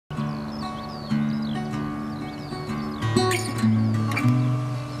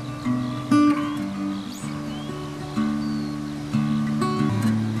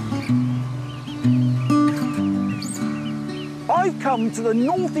come to the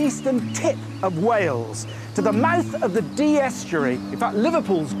northeastern tip of Wales, to the mouth of the Dee estuary. In fact,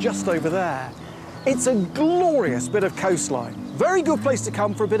 Liverpool's just over there. It's a glorious bit of coastline. Very good place to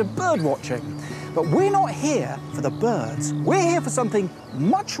come for a bit of bird watching. But we're not here for the birds. We're here for something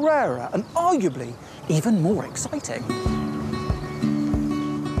much rarer and arguably even more exciting.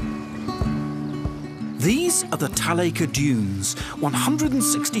 These are the Talacre Dunes,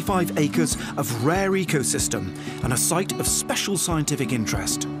 165 acres of rare ecosystem and a site of special scientific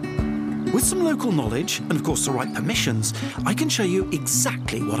interest. With some local knowledge and, of course, the right permissions, I can show you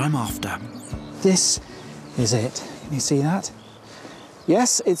exactly what I'm after. This is it. Can you see that?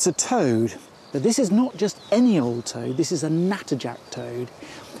 Yes, it's a toad, but this is not just any old toad, this is a Natterjack toad.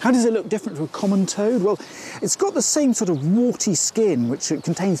 How does it look different to a common toad? Well, it's got the same sort of warty skin, which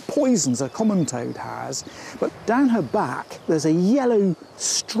contains poisons a common toad has, but down her back there's a yellow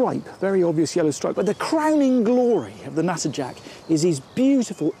stripe, very obvious yellow stripe, but the crowning glory of the Natterjack is these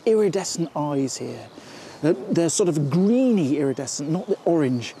beautiful iridescent eyes here. They're sort of greeny iridescent, not the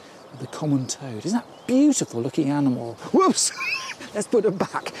orange of the common toad. Isn't that beautiful looking animal? Whoops! Let's put her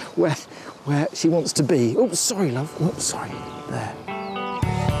back where she wants to be. Oh, sorry, love. Whoops, sorry. There.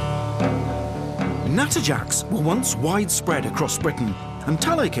 Natterjacks were once widespread across Britain, and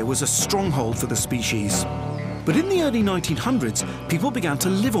Talacre was a stronghold for the species. But in the early 1900s, people began to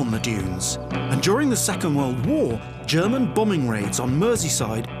live on the dunes. And during the Second World War, German bombing raids on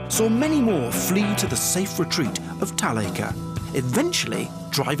Merseyside saw many more flee to the safe retreat of Talacre, eventually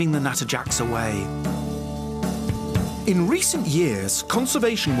driving the Natterjacks away. In recent years,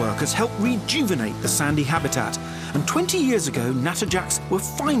 conservation workers helped rejuvenate the sandy habitat, and 20 years ago, Natterjacks were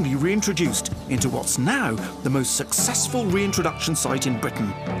finally reintroduced into what's now the most successful reintroduction site in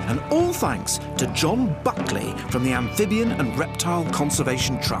Britain, and all thanks to John Buckley from the Amphibian and Reptile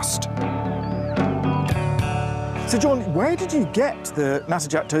Conservation Trust. So, John, where did you get the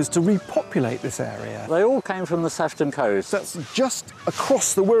Natterjack toads to repopulate this area? They all came from the Sefton coast. That's just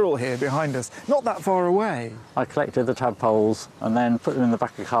across the Wirral here behind us, not that far away. I collected the tadpoles and then put them in the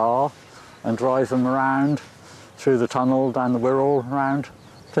back of a car and drive them around through the tunnel, down the Wirral, around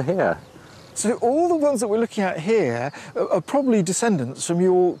to here. So all the ones that we're looking at here are probably descendants from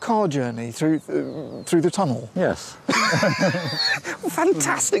your car journey through the tunnel? Yes.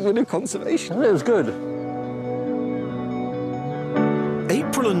 Fantastic bit of conservation. It was good.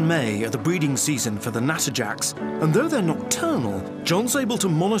 April and May are the breeding season for the Natterjacks, and though they're nocturnal, John's able to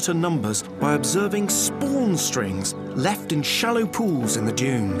monitor numbers by observing spawn strings left in shallow pools in the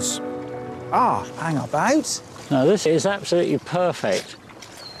dunes. Ah, hang about. Now this is absolutely perfect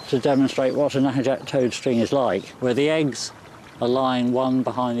to demonstrate what a Natterjack toad string is like, where the eggs are lying one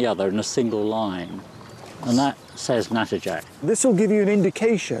behind the other in a single line. And that says Natterjack. This will give you an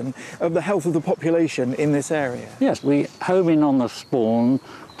indication of the health of the population in this area? Yes, we home in on the spawn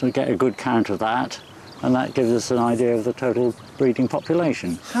to get a good count of that, and that gives us an idea of the total breeding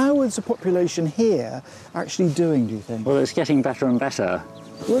population. How is the population here actually doing, do you think? Well, it's getting better and better.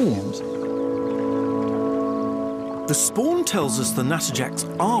 Brilliant. The spawn tells us the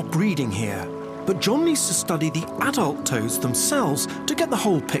Natterjacks are breeding here, but John needs to study the adult toads themselves to get the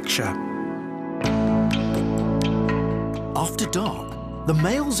whole picture. After dark, the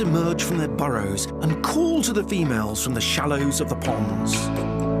males emerge from their burrows and call to the females from the shallows of the ponds.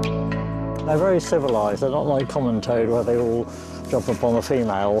 They're very civilised. They're not like common toad where they all jump upon the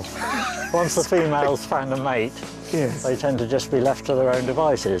female. Once the female's found a mate, yes, they tend to just be left to their own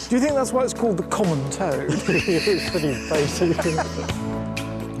devices. Do you think that's why it's called the common toad? It's pretty basic.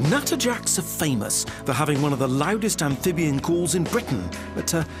 Natterjacks are famous for having one of the loudest amphibian calls in Britain,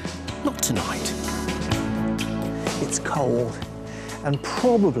 but not tonight. It's cold, and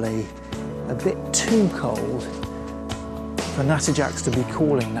probably a bit too cold for Natterjacks to be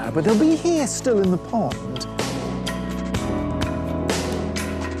calling now, but they'll be here still in the pond.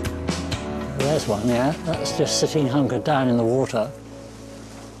 There's one, yeah. That's just sitting hunkered down in the water.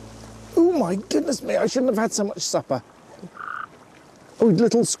 Oh my goodness me, I shouldn't have had so much supper. Oh,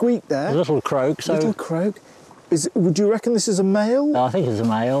 little squeak there. A little croak, so... Little croak. Would you reckon this is a male? I think it's a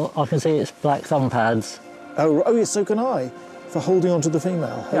male. I can see its black thumb pads. Oh, yes, so can I, for holding on to the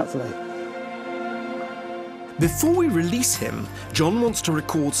female, hopefully. Yep. Before we release him, John wants to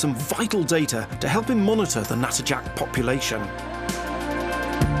record some vital data to help him monitor the Natterjack population.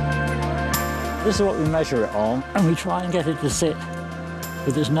 This is what we measure it on, and we try and get it to sit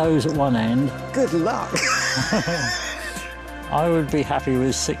with its nose at one end. Good luck. I would be happy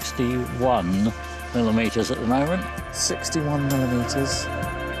with 61 millimetres at the moment. 61 millimetres.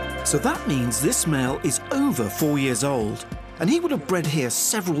 So that means this male is over 4 years old, and he would have bred here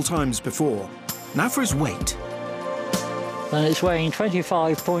several times before. Now for his weight. and it's weighing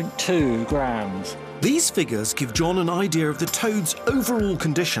 25.2 grams. These figures give John an idea of the toad's overall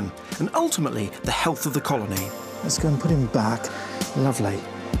condition and ultimately the health of the colony. Let's go and put him back. Lovely.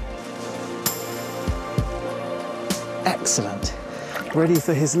 Excellent. Ready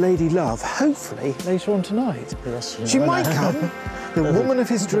for his lady love, hopefully later on tonight. Yes, She might come. The woman of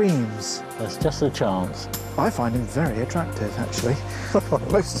his dreams. There's just a chance. I find him very attractive, actually.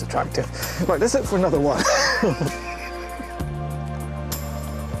 Most attractive. Right, let's look for another one.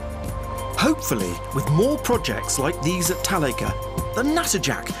 Hopefully, with more projects like these at Talaker, the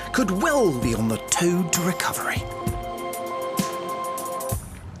Natterjack could well be on the toad to recovery.